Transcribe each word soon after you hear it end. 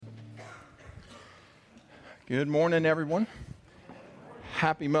Good morning, everyone.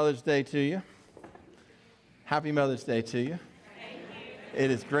 Happy Mother's Day to you. Happy Mother's Day to you.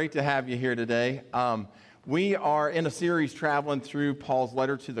 It is great to have you here today. We are in a series traveling through Paul's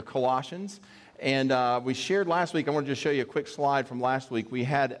letter to the Colossians. And we shared last week, I wanted to show you a quick slide from last week. We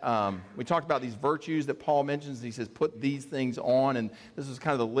talked about these virtues that Paul mentions. He says, put these things on, and this is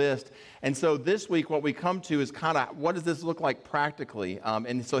kind of the list. And so this week, what we come to is kind of, what does this look like practically?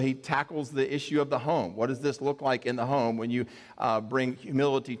 And so he tackles the issue of the home. What does this look like in the home when you bring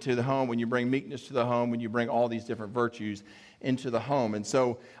humility to the home, when you bring meekness to the home, when you bring all these different virtues into the home? And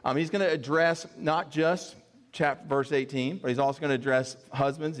so he's going to address not just verse 18, but he's also going to address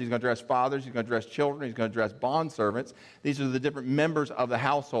husbands, he's going to address fathers, he's going to address children, he's going to address bondservants. These are the different members of the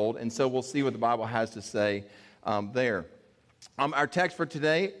household, and so we'll see what the Bible has to say there. Our text for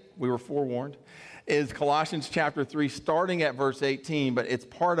today, we were forewarned, is Colossians chapter 3, starting at verse 18, but it's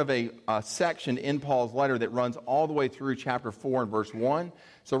part of a section in Paul's letter that runs all the way through chapter 4 and verse 1.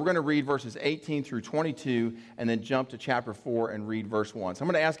 So we're going to read verses 18 through 22 and then jump to chapter 4 and read verse 1. So I'm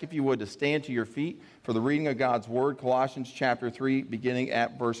going to ask if you would to stand to your feet for the reading of God's word, Colossians chapter 3, beginning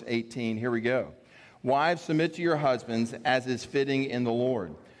at verse 18. Here we go. Wives, submit to your husbands as is fitting in the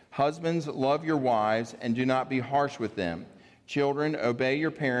Lord. Husbands, love your wives and do not be harsh with them. Children, obey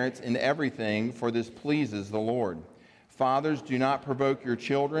your parents in everything, for this pleases the Lord. Fathers, do not provoke your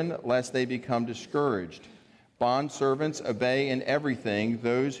children, lest they become discouraged. Bondservants, obey in everything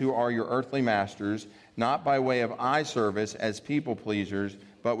those who are your earthly masters, not by way of eye service as people pleasers,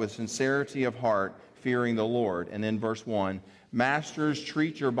 but with sincerity of heart, fearing the Lord. And then verse 1, Masters,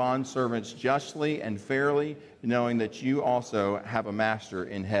 treat your bondservants justly and fairly, knowing that you also have a master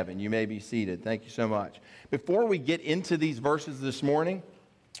in heaven. You may be seated. Thank you so much. Before we get into these verses this morning,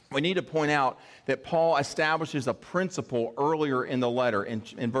 we need to point out that Paul establishes a principle earlier in the letter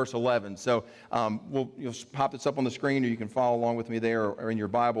in verse 11. So you'll pop this up on the screen, or you can follow along with me there or in your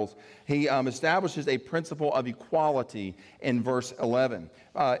Bibles. He establishes a principle of equality in verse 11.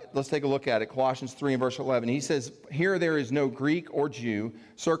 Let's take a look at it. Colossians 3 and verse 11. He says, Here there is no Greek or Jew,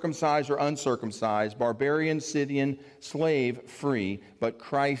 circumcised or uncircumcised, barbarian, Scythian, slave, free, but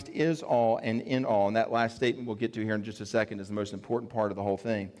Christ is all and in all. And that last statement we'll get to here in just a second is the most important part of the whole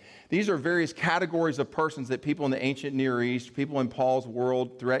thing. These are various categories of persons that people in the ancient Near East, people in Paul's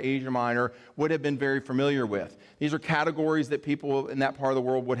world throughout Asia Minor would have been very familiar with. These are categories that people in that part of the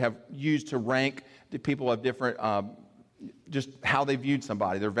world would have used to rank the people of different just how they viewed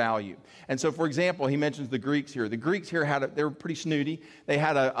somebody, their value. And so, for example, he mentions the Greeks here. The Greeks here they were pretty snooty. They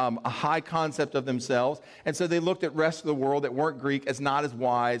had a high concept of themselves. And so they looked at the rest of the world that weren't Greek as not as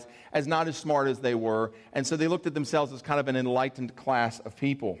wise, as not as smart as they were. And so they looked at themselves as kind of an enlightened class of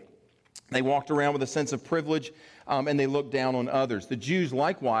people. They walked around with a sense of privilege, and they looked down on others. The Jews,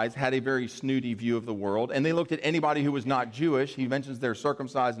 likewise, had a very snooty view of the world, and they looked at anybody who was not Jewish. He mentions they're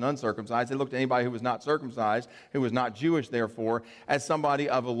circumcised and uncircumcised. They looked at anybody who was not circumcised, who was not Jewish, therefore, as somebody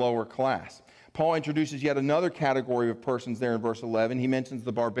of a lower class. Paul introduces yet another category of persons there in verse 11. He mentions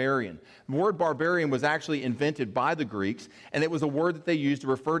the barbarian. The word barbarian was actually invented by the Greeks, and it was a word that they used to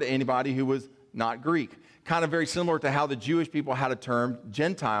refer to anybody who was not Greek. Kind of very similar to how the Jewish people had a term,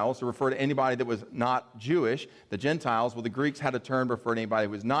 Gentiles, to refer to anybody that was not Jewish, the Gentiles. Well, the Greeks had a term to refer to anybody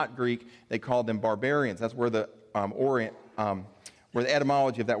who was not Greek. They called them barbarians. That's where the where the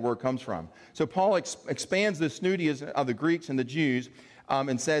etymology of that word comes from. So Paul expands the snootiness of the Greeks and the Jews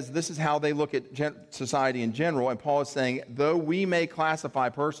and says this is how they look at society in general. And Paul is saying, though we may classify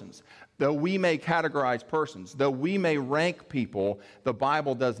persons, though we may categorize persons, though we may rank people, the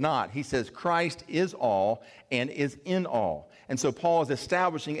Bible does not. He says Christ is all and is in all. And so Paul is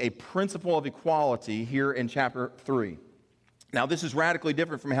establishing a principle of equality here in chapter 3. Now, this is radically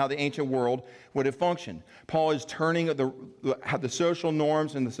different from how the ancient world would have functioned. Paul is turning the social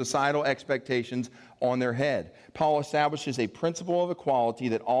norms and the societal expectations on their head. Paul establishes a principle of equality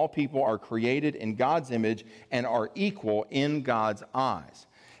that all people are created in God's image and are equal in God's eyes.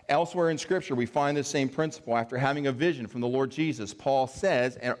 Elsewhere in Scripture, we find this same principle. After having a vision from the Lord Jesus,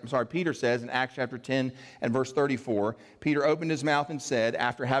 Peter says in Acts chapter 10 and verse 34, Peter opened his mouth and said,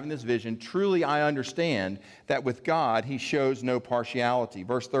 after having this vision, truly I understand that with God he shows no partiality.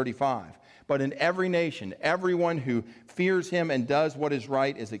 Verse 35, but in every nation, everyone who fears him and does what is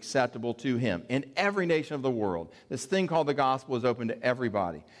right is acceptable to him. In every nation of the world, this thing called the gospel is open to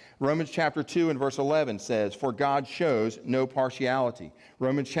everybody. Romans chapter 2 and verse 11 says, for God shows no partiality.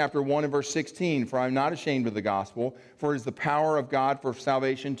 Romans chapter 1 and verse 16, for I am not ashamed of the gospel, for it is the power of God for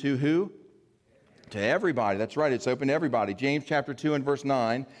salvation to who? To everybody. That's right, it's open to everybody. James chapter 2 and verse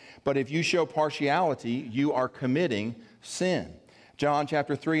 9, but if you show partiality, you are committing sin. John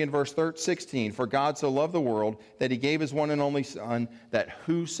chapter 3 and verse 16, for God so loved the world that he gave his one and only Son, that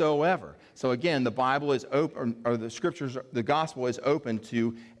whosoever. So again, the Bible is open, or the scriptures, the gospel is open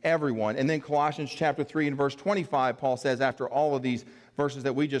to everyone. And then Colossians chapter 3 and verse 25, Paul says, after all of these verses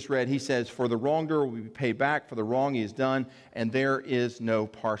that we just read, he says, for the wrongdoer will be paid back for the wrong he has done, and there is no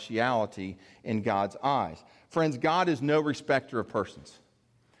partiality in God's eyes. Friends, God is no respecter of persons.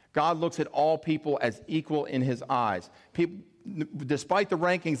 God looks at all people as equal in his eyes. People, despite the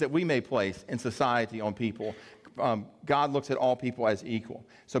rankings that we may place in society on people, God looks at all people as equal.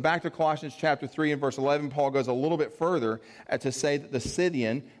 So back to Colossians chapter 3 and verse 11, Paul goes a little bit further to say that the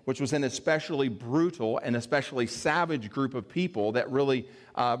Scythian, which was an especially brutal and especially savage group of people that really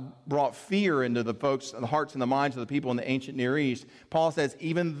brought fear into the hearts and the minds of the people in the ancient Near East, Paul says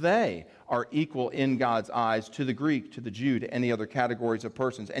even they are equal in God's eyes to the Greek, to the Jew, to any other categories of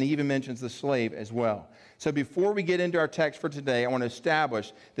persons. And he even mentions the slave as well. So before we get into our text for today, I want to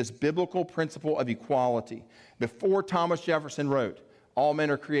establish this biblical principle of equality. Before Thomas Jefferson wrote, all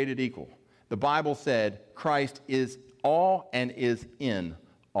men are created equal, the Bible said Christ is all and is in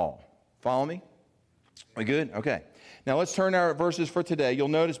all. Follow me? We good? Okay. Now let's turn our verses for today. You'll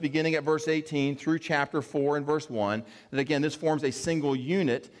notice beginning at verse 18 through chapter 4 and verse 1, that again, this forms a single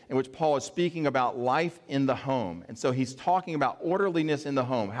unit in which Paul is speaking about life in the home. And so he's talking about orderliness in the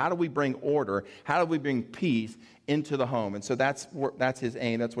home. How do we bring order? How do we bring peace into the home? And so that's his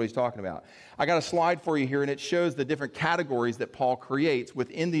aim. That's what he's talking about. I got a slide for you here, and it shows the different categories that Paul creates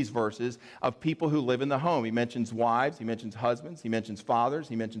within these verses of people who live in the home. He mentions wives, he mentions husbands, he mentions fathers,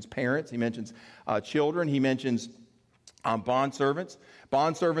 he mentions parents, he mentions children, he mentions bondservants.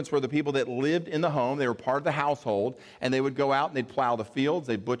 Bondservants were the people that lived in the home. They were part of the household, and they would go out and they'd plow the fields.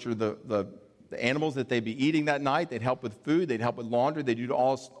 They'd butcher the animals that they'd be eating that night. They'd help with food. They'd help with laundry. They'd do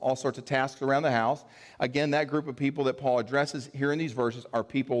all sorts of tasks around the house. Again, that group of people that Paul addresses here in these verses are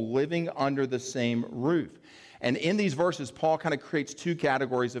people living under the same roof. And in these verses, Paul kind of creates two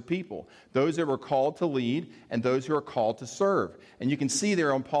categories of people, those that were called to lead and those who are called to serve. And you can see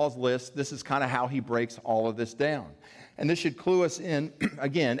there on Paul's list, this is kind of how he breaks all of this down. And this should clue us in,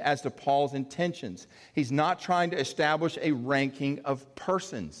 again, as to Paul's intentions. He's not trying to establish a ranking of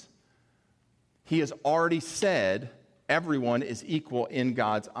persons. He has already said everyone is equal in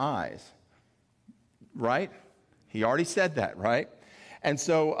God's eyes. Right? He already said that, right? And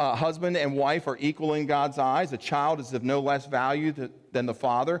so husband and wife are equal in God's eyes. A child is of no less value than the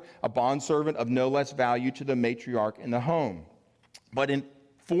father. A bondservant of no less value to the matriarch in the home. But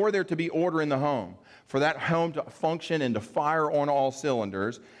for there to be order in the home, for that home to function and to fire on all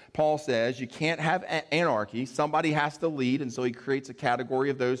cylinders, Paul says you can't have anarchy. Somebody has to lead, and so he creates a category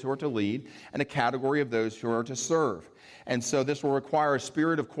of those who are to lead and a category of those who are to serve. And so this will require a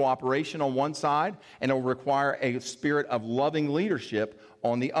spirit of cooperation on one side, and it will require a spirit of loving leadership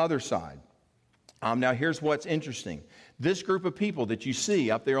on the other side. Now, here's what's interesting. This group of people that you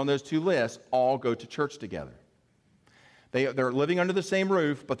see up there on those two lists all go to church together. They're living under the same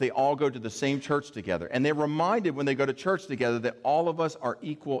roof, but they all go to the same church together. And they're reminded when they go to church together that all of us are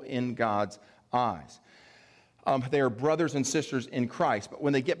equal in God's eyes. They are brothers and sisters in Christ. But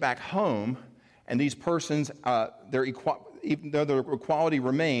when they get back home, and these persons, even though their equality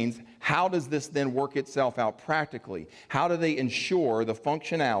remains, how does this then work itself out practically? How do they ensure the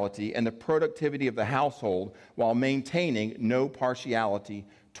functionality and the productivity of the household while maintaining no partiality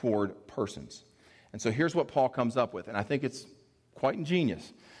toward persons? And so here's what Paul comes up with, and I think it's quite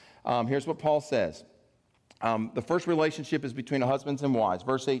ingenious. Here's what Paul says. The first relationship is between husbands and wives.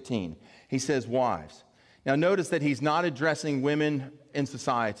 Verse 18, he says wives. Now notice that he's not addressing women in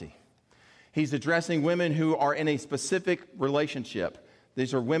society. He's addressing women who are in a specific relationship.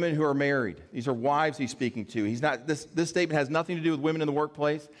 These are women who are married. These are wives he's speaking to. This statement has nothing to do with women in the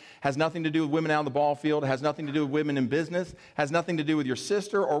workplace, has nothing to do with women out on the ball field, has nothing to do with women in business, has nothing to do with your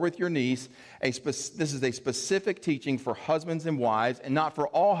sister or with your niece. This is a specific teaching for husbands and wives, and not for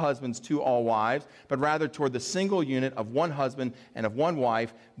all husbands to all wives, but rather toward the single unit of one husband and of one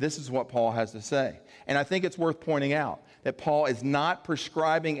wife. This is what Paul has to say. And I think it's worth pointing out that Paul is not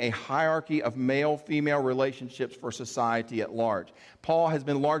prescribing a hierarchy of male-female relationships for society at large. Paul has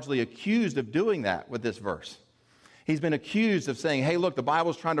been largely accused of doing that with this verse. He's been accused of saying, hey, look, the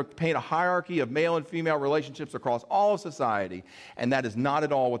Bible's trying to paint a hierarchy of male and female relationships across all of society, and that is not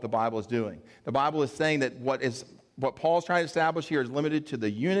at all what the Bible is doing. The Bible is saying that what Paul's trying to establish here is limited to the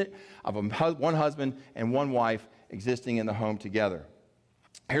unit of one husband and one wife existing in the home together.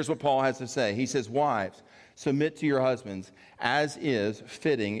 Here's what Paul has to say. He says, wives, submit to your husbands as is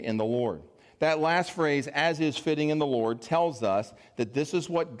fitting in the Lord. That last phrase, as is fitting in the Lord, tells us that this is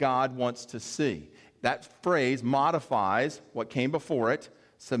what God wants to see. that phrase modifies what came before it.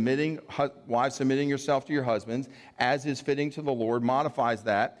 Wives, submitting yourself to your husbands, as is fitting to the Lord, modifies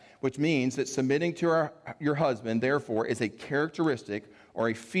that, which means that submitting to your husband, therefore, is a characteristic or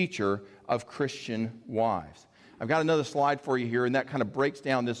a feature of Christian wives. I've got another slide for you here, and that kind of breaks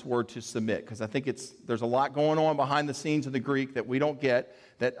down this word to submit, because I think there's a lot going on behind the scenes of the Greek that we don't get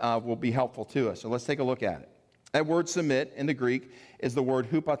that will be helpful to us. So let's take a look at it. That word submit in the Greek is the word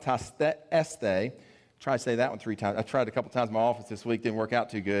hupatasteste. Try to say that one 3 times. I tried a couple times in my office this week, didn't work out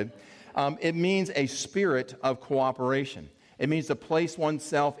too good. It means a spirit of cooperation. It means to place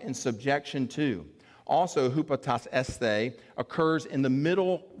oneself in subjection to. Also, hupatasteste occurs in the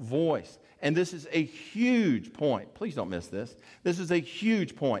middle voice. And this is a huge point. Please don't miss this. This is a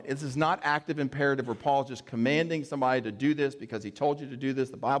huge point. This is not active imperative where Paul's just commanding somebody to do this because he told you to do this.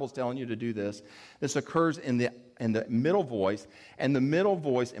 The Bible's telling you to do this. This occurs in the middle voice, and the middle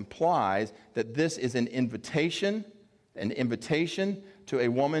voice implies that this is an invitation to a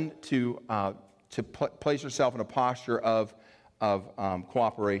woman to place herself in a posture of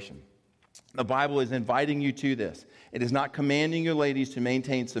cooperation. The Bible is inviting you to this. It is not commanding you, ladies, to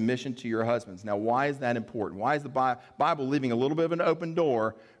maintain submission to your husbands. Now, why is that important? Why is the Bible leaving a little bit of an open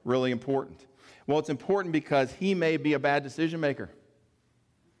door really important? Well, it's important because he may be a bad decision maker.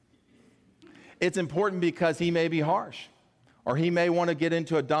 It's important because he may be harsh, or he may want to get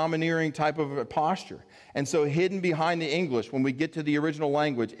into a domineering type of a posture. And so hidden behind the English, when we get to the original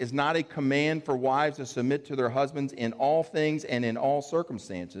language, is not a command for wives to submit to their husbands in all things and in all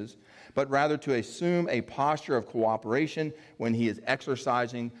circumstances, but rather to assume a posture of cooperation when he is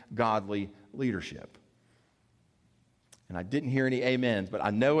exercising godly leadership. And I didn't hear any amens, but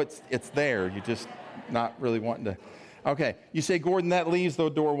I know it's there. You're just not really wanting to. Okay, you say, Gordon, that leaves the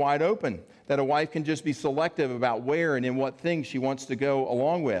door wide open, that a wife can just be selective about where and in what things she wants to go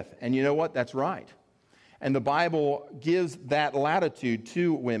along with. And you know what? That's right. And the Bible gives that latitude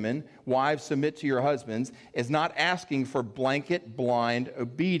to women. Wives, submit to your husbands, is not asking for blanket, blind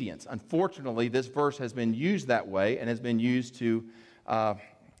obedience. Unfortunately, this verse has been used that way and has been used in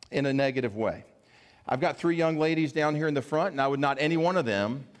a negative way. I've got 3 young ladies down here in the front, and I would not any one of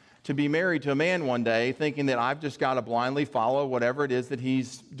them to be married to a man one day thinking that I've just got to blindly follow whatever it is that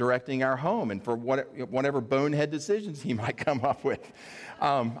he's directing our home and for whatever bonehead decisions he might come up with.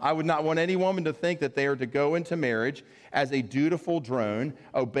 I would not want any woman to think that they are to go into marriage as a dutiful drone,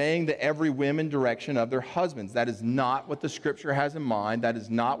 obeying the every whim and direction of their husbands. That is not what the Scripture has in mind. That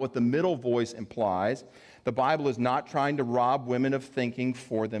is not what the middle voice implies. The Bible is not trying to rob women of thinking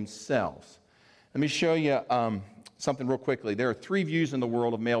for themselves. Let me show you something real quickly. There are 3 views in the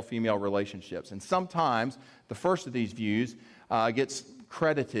world of male-female relationships, and sometimes the first of these views gets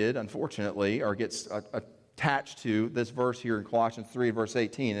credited, unfortunately, or gets attached to this verse here in Colossians 3, verse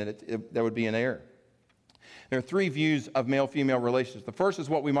 18, and that would be an error. There are 3 views of male-female relationships. The first is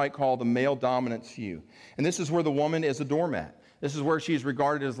what we might call the male dominance view, and this is where the woman is a doormat. This is where she is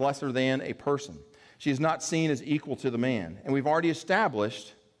regarded as lesser than a person. She is not seen as equal to the man, and we've already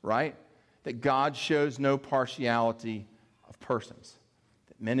established, right, that God shows no partiality of persons.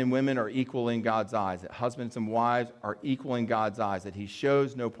 That men and women are equal in God's eyes. That husbands and wives are equal in God's eyes. That he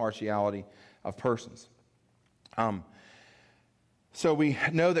shows no partiality of persons. So we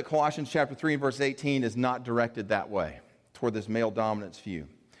know that Colossians chapter 3 and verse 18 is not directed that way, toward this male dominance view.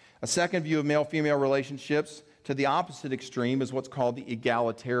 A second view of male-female relationships to the opposite extreme is what's called the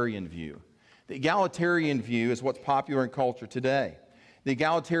egalitarian view. The egalitarian view is what's popular in culture today. The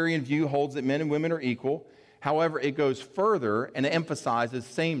egalitarian view holds that men and women are equal. However, it goes further and emphasizes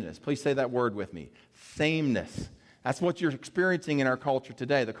sameness. Please say that word with me. Sameness. That's what you're experiencing in our culture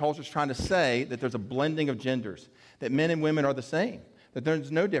today. The culture is trying to say that there's a blending of genders, that men and women are the same, that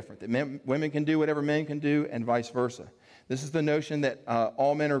there's no different, that women can do whatever men can do, and vice versa. This is the notion that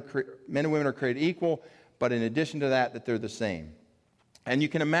all men and women are created equal, but in addition to that they're the same. And you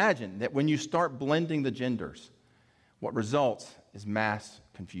can imagine that when you start blending the genders, what results is mass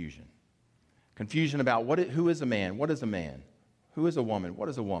confusion. Confusion about who is a man, what is a man, who is a woman, what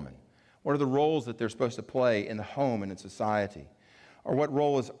is a woman, what are the roles that they're supposed to play in the home and in society, or what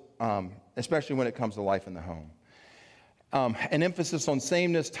role is, especially when it comes to life in the home. An emphasis on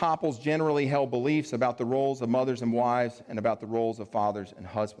sameness topples generally held beliefs about the roles of mothers and wives and about the roles of fathers and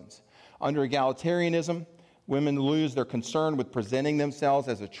husbands. Under egalitarianism, women lose their concern with presenting themselves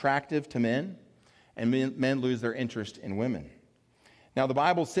as attractive to men, and men lose their interest in women. Now, the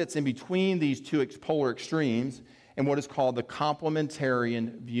Bible sits in between these 2 polar extremes in what is called the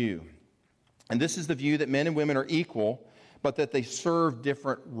complementarian view. And this is the view that men and women are equal, but that they serve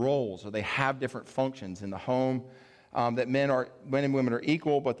different roles, or they have different functions in the home that men and women are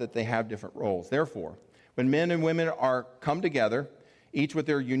equal, but that they have different roles. Therefore, when men and women are come together, each with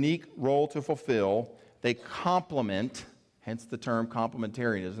their unique role to fulfill, they complement, hence the term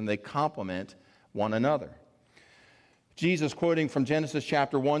complementarianism, they complement one another. Jesus, quoting from Genesis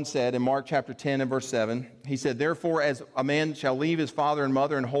chapter 1, said in Mark chapter 10 and verse 7, he said, "Therefore, as a man shall leave his father and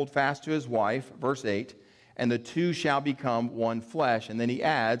mother and hold fast to his wife," verse 8, "and the two shall become one flesh." And then he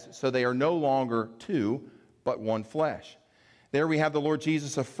adds, "So they are no longer two, but one flesh." There we have the Lord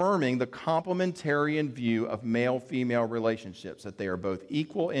Jesus affirming the complementarian view of male-female relationships, that they are both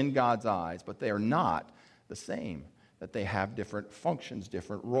equal in God's eyes, but they are not the same, that they have different functions,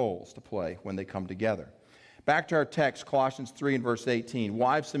 different roles to play when they come together. Back to our text, Colossians 3 and verse 18.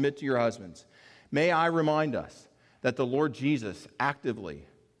 "Wives, submit to your husbands." May I remind us that the Lord Jesus actively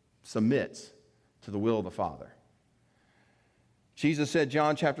submits to the will of the Father. Jesus said,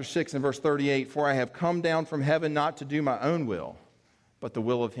 John chapter 6 and verse 38, "For I have come down from heaven not to do my own will, but the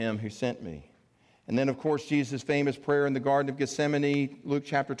will of him who sent me." And then, of course, Jesus' famous prayer in the Garden of Gethsemane, Luke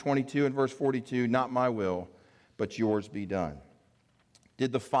chapter 22 and verse 42, "Not my will, but yours be done."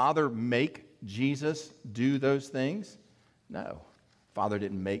 Did the Father make Jesus do those things? No. Father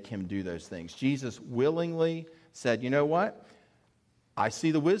didn't make him do those things. Jesus willingly said, "You know what? I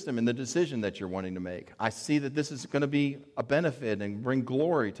see the wisdom in the decision that you're wanting to make. I see that this is going to be a benefit and bring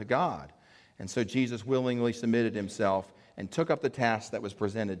glory to God." And so Jesus willingly submitted himself and took up the task that was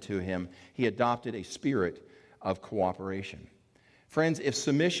presented to him. He adopted a spirit of cooperation. Friends, if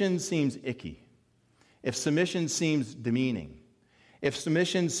submission seems icky, if submission seems demeaning, if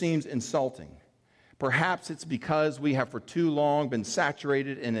submission seems insulting, perhaps it's because we have for too long been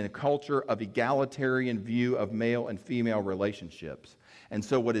saturated in a culture of egalitarian view of male and female relationships. And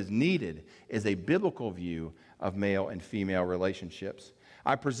so what is needed is a biblical view of male and female relationships.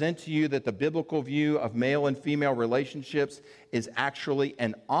 I present to you that the biblical view of male and female relationships is actually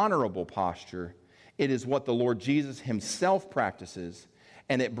an honorable posture. It is what the Lord Jesus himself practices,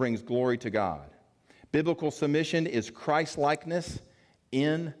 and it brings glory to God. Biblical submission is Christ-likeness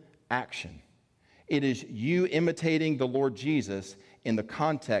in action. It is you imitating the Lord Jesus in the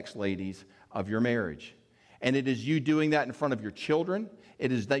context, ladies, of your marriage. And it is you doing that in front of your children.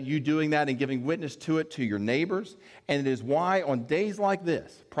 It is that you doing that and giving witness to it to your neighbors. And it is why on days like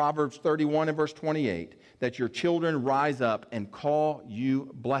this, Proverbs 31 and verse 28, that your children rise up and call you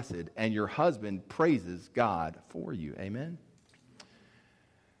blessed, and your husband praises God for you. Amen?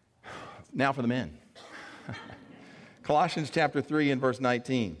 Now for the men. Colossians chapter 3 and verse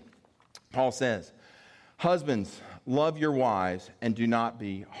 19. Paul says, "Husbands, love your wives and do not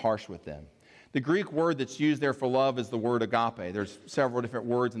be harsh with them." The Greek word that's used there for love is the word agape. There's several different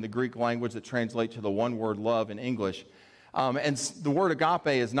words in the Greek language that translate to the one word love in English. And the word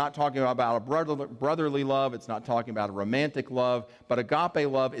agape is not talking about a brotherly love. It's not talking about a romantic love. But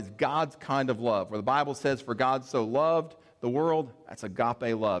agape love is God's kind of love. Where the Bible says, "For God so loved the world," that's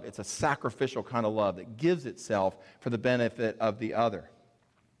agape love. It's a sacrificial kind of love that gives itself for the benefit of the other.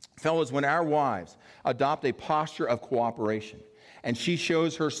 Fellas, when our wives adopt a posture of cooperation and she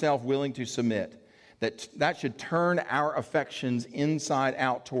shows herself willing to submit, that should turn our affections inside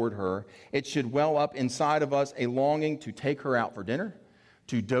out toward her. It should well up inside of us a longing to take her out for dinner,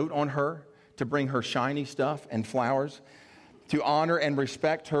 to dote on her, to bring her shiny stuff and flowers, to honor and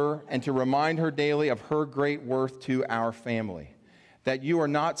respect her, and to remind her daily of her great worth to our family. That you are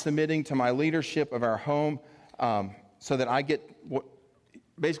not submitting to my leadership of our home so that I get what.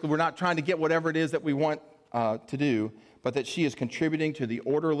 Basically, we're not trying to get whatever it is that we want to do, but that she is contributing to the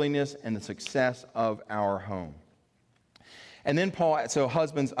orderliness and the success of our home. And then Paul, so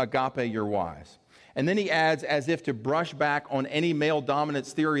husbands, agape your wives. And then he adds, as if to brush back on any male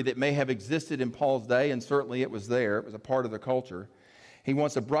dominance theory that may have existed in Paul's day, and certainly it was there, it was a part of the culture. He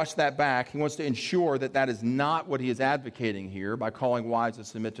wants to brush that back. He wants to ensure that that is not what he is advocating here by calling wives to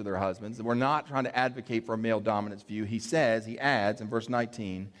submit to their husbands. We're not trying to advocate for a male dominance view. He adds in verse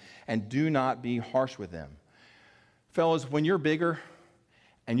 19, "And do not be harsh with them." Fellas, when you're bigger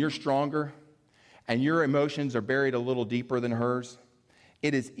and you're stronger and your emotions are buried a little deeper than hers,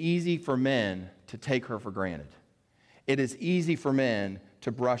 it is easy for men to take her for granted. It is easy for men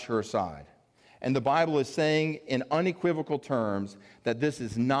to brush her aside. And the Bible is saying in unequivocal terms that this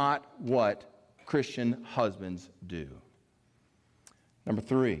is not what Christian husbands do. Number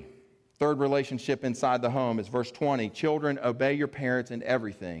 3, third relationship inside the home is verse 20. "Children, obey your parents in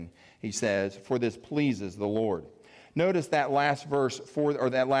everything," he says, "for this pleases the Lord." Notice that last verse,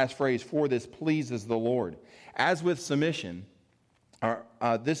 that last phrase, "for this pleases the Lord." As with submission,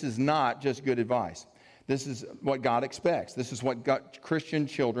 this is not just good advice. This is what God expects. This is what Christian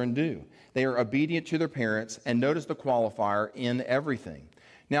children do. They are obedient to their parents, and notice the qualifier, in everything.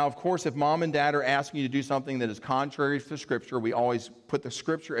 Now, of course, if mom and dad are asking you to do something that is contrary to Scripture, we always put the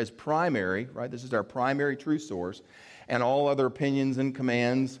Scripture as primary, right? This is our primary truth source, and all other opinions and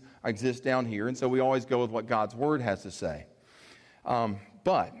commands exist down here, and so we always go with what God's Word has to say.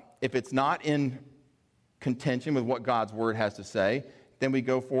 But if it's not in contention with what God's Word has to say, then we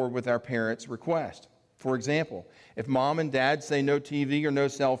go forward with our parents' request. For example, if mom and dad say no TV or no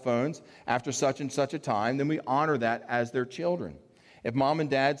cell phones after such and such a time, then we honor that as their children. If mom and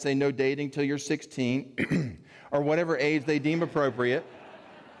dad say no dating till you're 16 or whatever age they deem appropriate,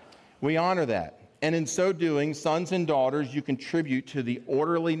 we honor that. And in so doing, sons and daughters, you contribute to the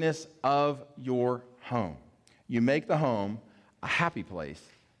orderliness of your home. You make the home a happy place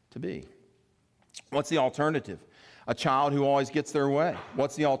to be. What's the alternative? A child who always gets their way.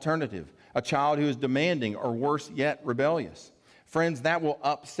 What's the alternative? A child who is demanding, or worse yet, rebellious. Friends, that will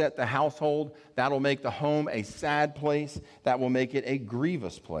upset the household. That'll make the home a sad place. That will make it a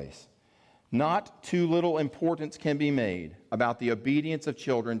grievous place. Not too little importance can be made about the obedience of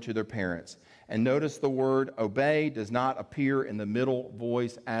children to their parents. And notice the word obey does not appear in the middle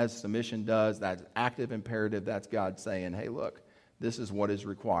voice as submission does. That's active imperative. That's God saying, hey, look, this is what is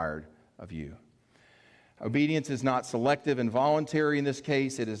required of you. Obedience is not selective and voluntary in this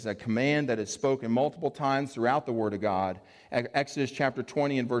case. It is a command that is spoken multiple times throughout the Word of God. Exodus chapter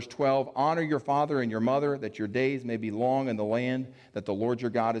 20 and verse 12, honor your father and your mother, that your days may be long in the land that the Lord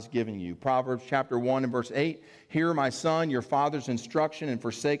your God is giving you. Proverbs chapter 1 and verse 8, hear, my son, your father's instruction, and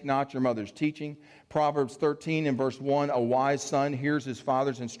forsake not your mother's teaching. Proverbs 13 and verse 1, a wise son hears his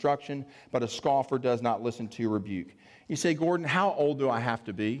father's instruction, but a scoffer does not listen to rebuke. You say, Gordon, how old do I have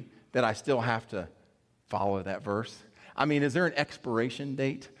to be that I still have to follow that verse? I mean, is there an expiration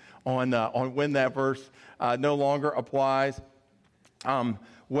date on when that verse no longer applies?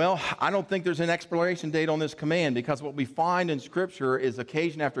 Well, I don't think there's an expiration date on this command, because what we find in Scripture is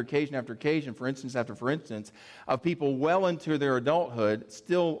occasion after occasion after occasion, for instance, of people well into their adulthood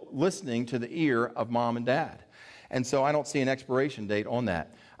still listening to the ear of mom and dad. And so I don't see an expiration date on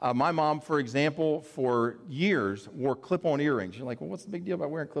that. My mom, for example, for years wore clip-on earrings. You're like, well, what's the big deal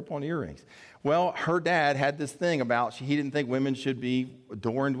about wearing clip-on earrings? Well, her dad had this thing about he didn't think women should be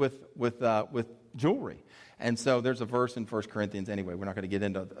adorned with jewelry. And so there's a verse in 1 Corinthians. Anyway, we're not going to get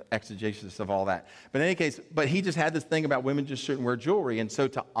into the exegesis of all that. But in any case, he just had this thing about women just shouldn't wear jewelry. And so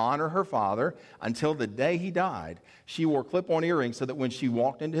to honor her father, until the day he died, she wore clip-on earrings so that when she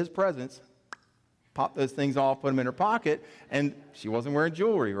walked into his presence, popped those things off, put them in her pocket, and she wasn't wearing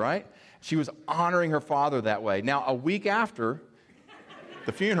jewelry, right? She was honoring her father that way. Now, a week after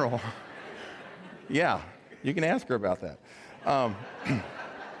the funeral, yeah, you can ask her about that. All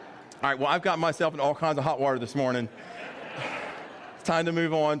right, well, I've got myself in all kinds of hot water this morning. It's time to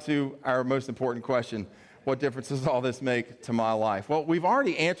move on to our most important question. What difference does all this make to my life? Well, we've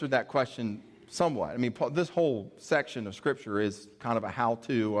already answered that question somewhat. I mean, this whole section of Scripture is kind of a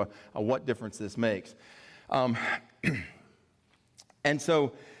how-to, a what difference this makes. And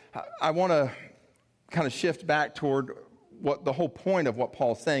so I want to kind of shift back toward what the whole point of what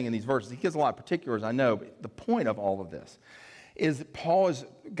Paul's saying in these verses. He gives a lot of particulars, I know, but the point of all of this is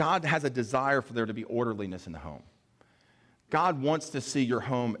that God has a desire for there to be orderliness in the home. God wants to see your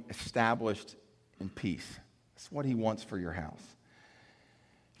home established in peace. That's what he wants for your house.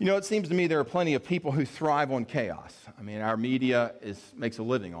 You know, it seems to me there are plenty of people who thrive on chaos. I mean, our media makes a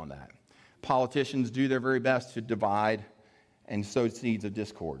living on that. Politicians do their very best to divide and sow seeds of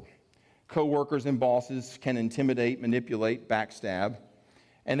discord. Co-workers and bosses can intimidate, manipulate, backstab,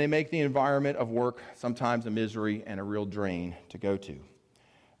 and they make the environment of work sometimes a misery and a real drain to go to.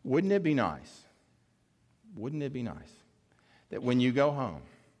 Wouldn't it be nice that when you go home,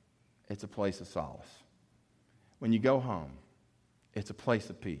 it's a place of solace? When you go home, it's a place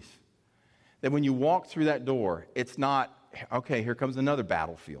of peace. That when you walk through that door, it's not, okay, here comes another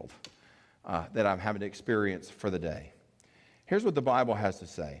battlefield that I'm having to experience for the day. Here's what the Bible has to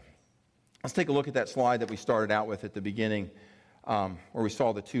say. Let's take a look at that slide that we started out with at the beginning, where we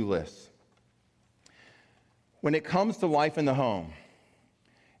saw the two lists. When it comes to life in the home,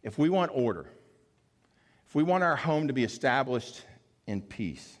 if we want order, if we want our home to be established in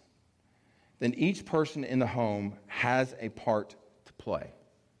peace, then each person in the home has a part to play.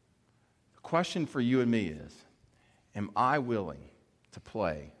 The question for you and me is, am I willing to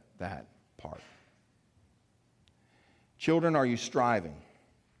play that part? Children, are you striving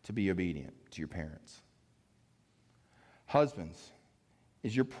to be obedient to your parents? Husbands,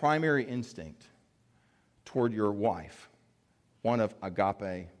 is your primary instinct toward your wife one of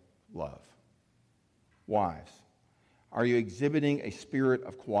agape love? Wives, are you exhibiting a spirit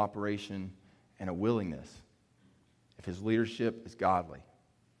of cooperation and a willingness, if his leadership is godly,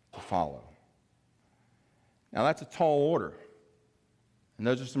 to follow? Now, that's a tall order, and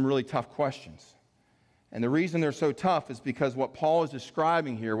those are some really tough questions. And the reason they're so tough is because what Paul is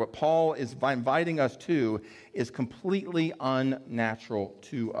describing here, what Paul is inviting us to, is completely unnatural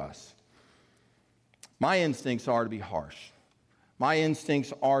to us. My instincts are to be harsh. My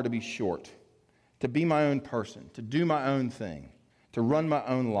instincts are to be short, to be my own person, to do my own thing, to run my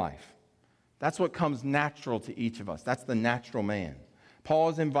own life. That's what comes natural to each of us. That's the natural man. Paul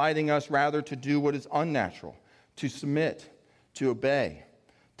is inviting us rather to do what is unnatural, to submit, to obey,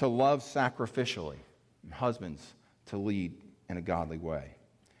 to love sacrificially. And husbands, to lead in a godly way.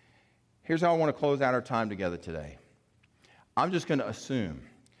 Here's how I want to close out our time together today. I'm just going to assume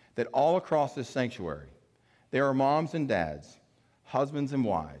that all across this sanctuary, there are moms and dads, husbands and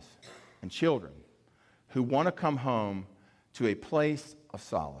wives, and children who want to come home to a place of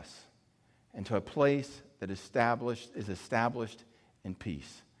solace and to a place that is established in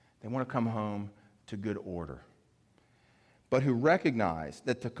peace. They want to come home to good order, but who recognize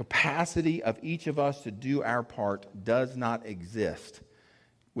that the capacity of each of us to do our part does not exist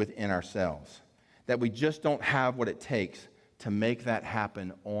within ourselves, that we just don't have what it takes to make that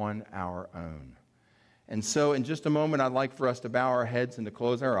happen on our own. And so in just a moment, I'd like for us to bow our heads and to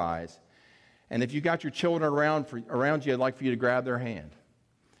close our eyes. And if you got your children around you, I'd like for you to grab their hand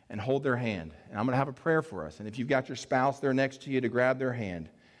and hold their hand. And I'm going to have a prayer for us. And if you've got your spouse there next to you, to grab their hand,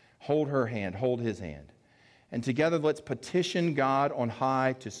 hold her hand, hold his hand. And together, let's petition God on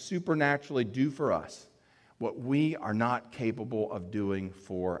high to supernaturally do for us what we are not capable of doing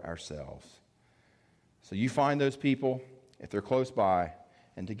for ourselves. So you find those people, if they're close by,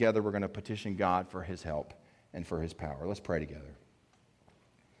 and together we're going to petition God for his help and for his power. Let's pray together.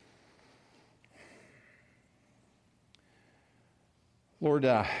 Lord,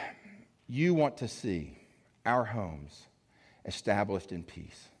 you want to see our homes established in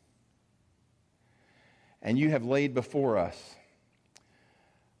peace. And you have laid before us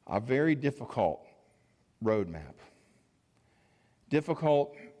a very difficult roadmap.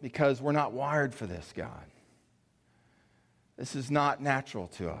 Difficult because we're not wired for this, God. This is not natural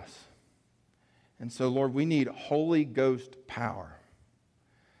to us. And so, Lord, we need Holy Ghost power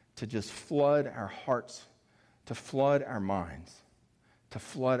to just flood our hearts, to flood our minds, to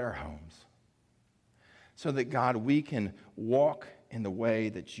flood our homes, so that, God, we can walk in the way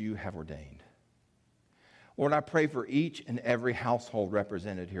that you have ordained. Lord, I pray for each and every household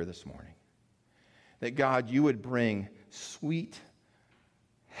represented here this morning, that, God, you would bring sweet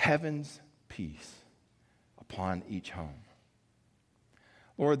heaven's peace upon each home.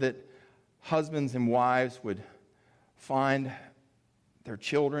 Lord, that husbands and wives would find their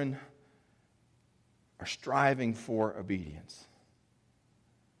children are striving for obedience.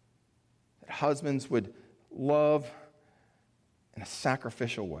 That husbands would love in a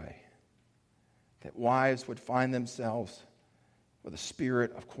sacrificial way. That wives would find themselves with a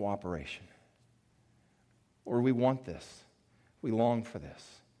spirit of cooperation. Lord, we want this. We long for this.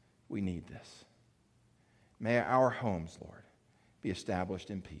 We need this. May our homes, Lord, be established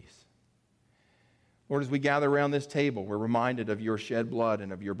in peace. Lord, as we gather around this table, we're reminded of your shed blood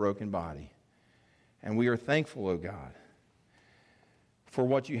and of your broken body. And we are thankful, O God, for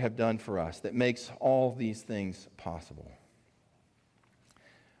what you have done for us that makes all these things possible.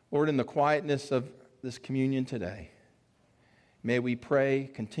 Lord, in the quietness of this communion today, may we pray,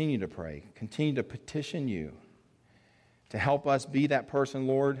 continue to petition you to help us be that person,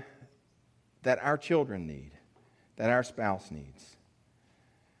 Lord, that our children need, that our spouse needs.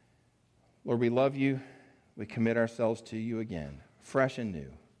 Lord, we love you. We commit ourselves to you again, fresh and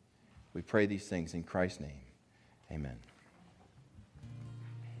new. We pray these things in Christ's name. Amen.